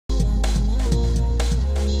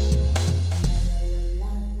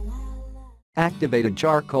Activated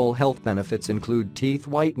charcoal health benefits include teeth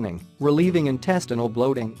whitening, relieving intestinal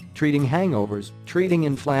bloating, treating hangovers, treating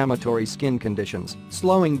inflammatory skin conditions,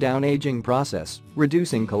 slowing down aging process,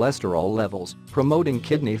 reducing cholesterol levels, promoting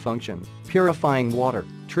kidney function, purifying water,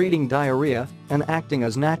 treating diarrhea, and acting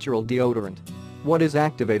as natural deodorant. What is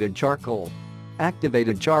activated charcoal?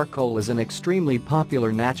 Activated charcoal is an extremely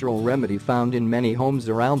popular natural remedy found in many homes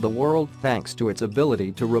around the world thanks to its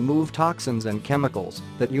ability to remove toxins and chemicals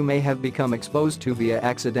that you may have become exposed to via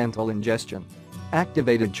accidental ingestion.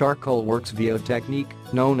 Activated charcoal works via a technique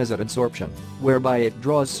known as adsorption, whereby it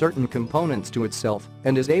draws certain components to itself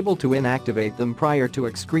and is able to inactivate them prior to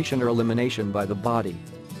excretion or elimination by the body.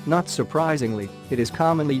 Not surprisingly, it is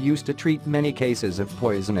commonly used to treat many cases of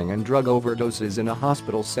poisoning and drug overdoses in a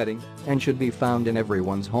hospital setting and should be found in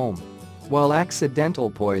everyone's home. While accidental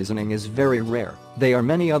poisoning is very rare, there are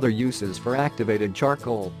many other uses for activated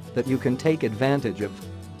charcoal that you can take advantage of.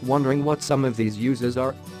 Wondering what some of these uses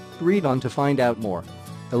are? Read on to find out more.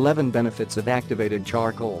 11 benefits of activated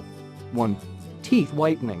charcoal. 1. Teeth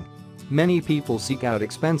whitening. Many people seek out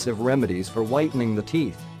expensive remedies for whitening the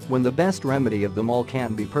teeth, when the best remedy of them all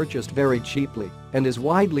can be purchased very cheaply and is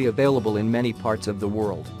widely available in many parts of the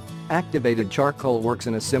world. Activated charcoal works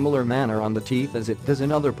in a similar manner on the teeth as it does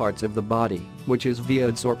in other parts of the body, which is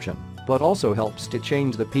via adsorption, but also helps to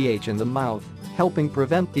change the pH in the mouth, helping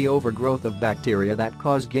prevent the overgrowth of bacteria that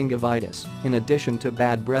cause gingivitis, in addition to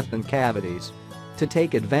bad breath and cavities. To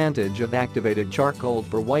take advantage of activated charcoal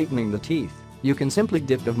for whitening the teeth, you can simply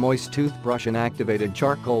dip a moist toothbrush in activated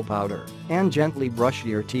charcoal powder and gently brush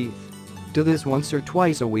your teeth. Do this once or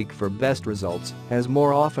twice a week for best results, as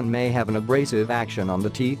more often may have an abrasive action on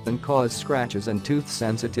the teeth and cause scratches and tooth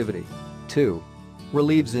sensitivity. 2.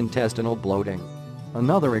 Relieves intestinal bloating.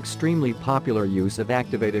 Another extremely popular use of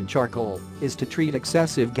activated charcoal is to treat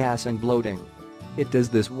excessive gas and bloating. It does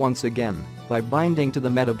this once again by binding to the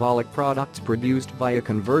metabolic products produced by a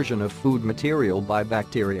conversion of food material by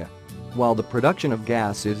bacteria. While the production of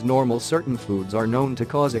gas is normal, certain foods are known to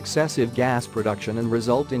cause excessive gas production and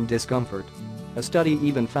result in discomfort. A study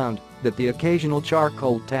even found that the occasional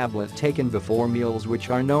charcoal tablet taken before meals, which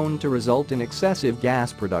are known to result in excessive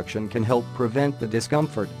gas production, can help prevent the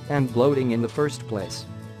discomfort and bloating in the first place.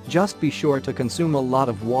 Just be sure to consume a lot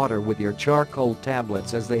of water with your charcoal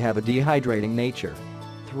tablets as they have a dehydrating nature.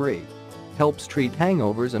 3. Helps treat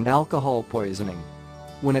hangovers and alcohol poisoning.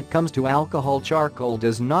 When it comes to alcohol, charcoal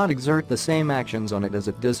does not exert the same actions on it as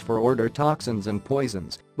it does for other toxins and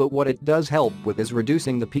poisons, but what it does help with is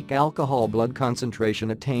reducing the peak alcohol blood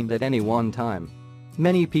concentration attained at any one time.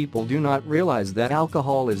 Many people do not realize that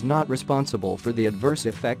alcohol is not responsible for the adverse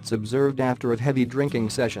effects observed after a heavy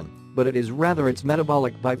drinking session, but it is rather its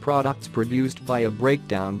metabolic byproducts produced by a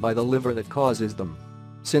breakdown by the liver that causes them.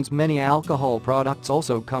 Since many alcohol products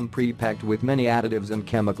also come pre-packed with many additives and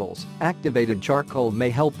chemicals, activated charcoal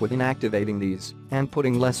may help with inactivating these and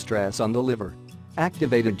putting less stress on the liver.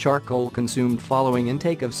 Activated charcoal consumed following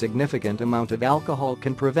intake of significant amount of alcohol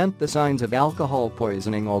can prevent the signs of alcohol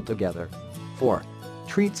poisoning altogether. 4.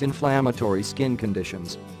 Treats inflammatory skin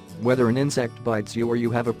conditions. Whether an insect bites you or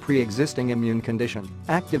you have a pre-existing immune condition,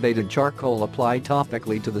 activated charcoal applied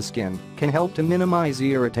topically to the skin can help to minimize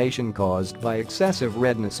the irritation caused by excessive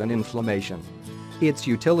redness and inflammation. Its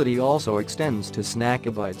utility also extends to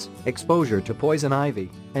snake bites, exposure to poison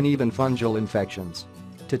ivy, and even fungal infections.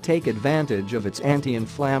 To take advantage of its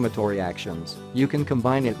anti-inflammatory actions, you can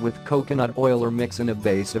combine it with coconut oil or mix in a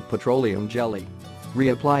base of petroleum jelly.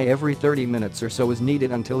 Reapply every 30 minutes or so as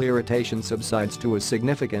needed until irritation subsides to a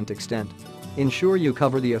significant extent. Ensure you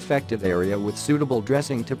cover the affected area with suitable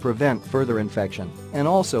dressing to prevent further infection and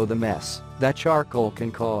also the mess that charcoal can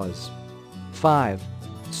cause. 5.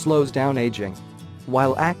 Slows down aging.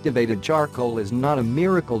 While activated charcoal is not a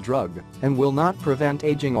miracle drug and will not prevent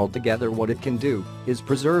aging altogether, what it can do is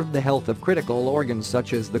preserve the health of critical organs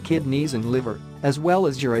such as the kidneys and liver, as well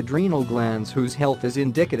as your adrenal glands, whose health is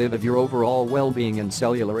indicative of your overall well-being and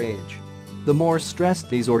cellular age. The more stress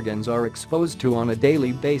these organs are exposed to on a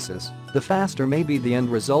daily basis, the faster may be the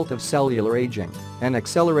end result of cellular aging and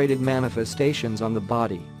accelerated manifestations on the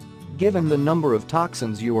body. Given the number of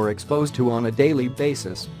toxins you are exposed to on a daily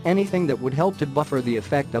basis, anything that would help to buffer the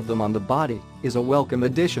effect of them on the body is a welcome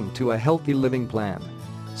addition to a healthy living plan.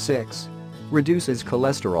 6. Reduces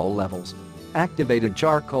cholesterol levels. Activated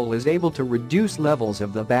charcoal is able to reduce levels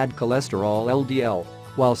of the bad cholesterol (LDL)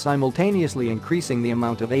 while simultaneously increasing the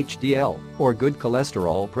amount of HDL, or good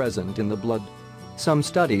cholesterol, present in the blood. Some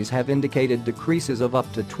studies have indicated decreases of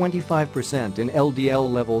up to 25% in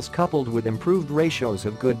LDL levels coupled with improved ratios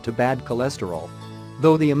of good to bad cholesterol.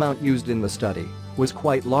 Though the amount used in the study was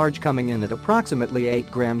quite large, coming in at approximately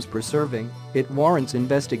 8 grams per serving. It warrants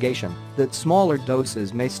investigation that smaller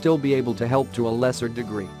doses may still be able to help to a lesser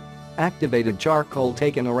degree. Activated charcoal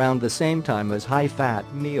taken around the same time as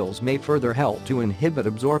high-fat meals may further help to inhibit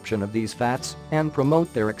absorption of these fats and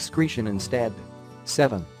promote their excretion instead.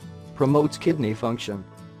 7. Promotes kidney function.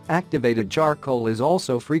 Activated charcoal is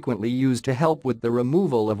also frequently used to help with the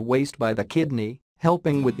removal of waste by the kidney,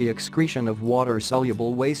 helping with the excretion of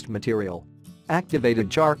water-soluble waste material. Activated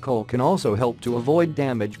charcoal can also help to avoid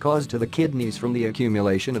damage caused to the kidneys from the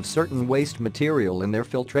accumulation of certain waste material in their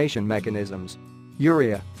filtration mechanisms.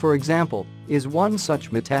 Urea, for example, is one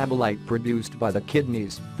such metabolite produced by the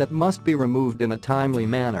kidneys that must be removed in a timely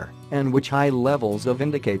manner and which high levels of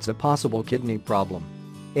indicates a possible kidney problem.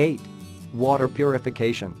 8. Water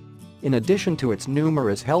purification. In addition to its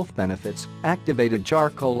numerous health benefits, activated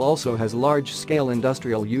charcoal also has large-scale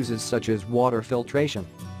industrial uses such as water filtration.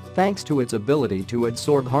 Thanks to its ability to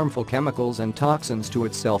adsorb harmful chemicals and toxins to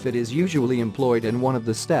itself, it is usually employed in one of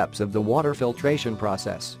the steps of the water filtration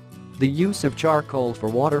process. The use of charcoal for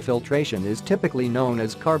water filtration is typically known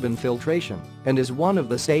as carbon filtration and is one of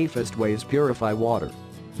the safest ways to purify water.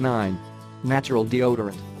 9. Natural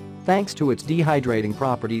deodorant. Thanks to its dehydrating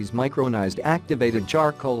properties, micronized activated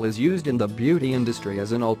charcoal is used in the beauty industry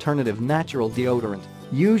as an alternative natural deodorant,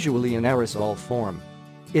 usually in aerosol form.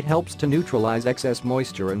 It helps to neutralize excess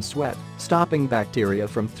moisture and sweat, stopping bacteria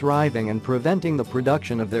from thriving and preventing the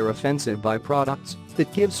production of their offensive byproducts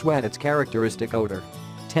that give sweat its characteristic odor.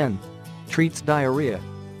 10. Treats diarrhea.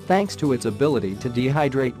 Thanks to its ability to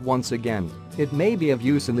dehydrate once again, it may be of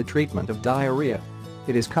use in the treatment of diarrhea.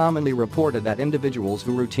 It is commonly reported that individuals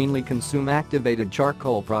who routinely consume activated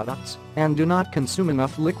charcoal products and do not consume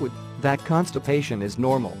enough liquid, that constipation is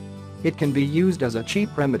normal. It can be used as a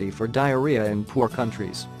cheap remedy for diarrhea in poor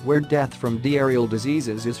countries, where death from diarrheal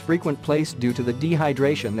diseases is frequent place due to the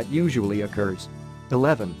dehydration that usually occurs.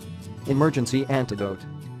 11. Emergency antidote.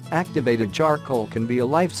 Activated charcoal can be a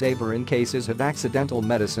lifesaver in cases of accidental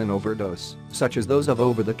medicine overdose, such as those of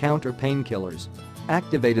over-the-counter painkillers.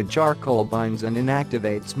 Activated charcoal binds and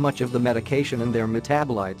inactivates much of the medication and their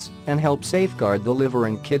metabolites and helps safeguard the liver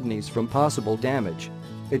and kidneys from possible damage.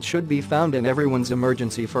 It should be found in everyone's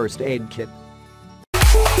emergency first aid kit.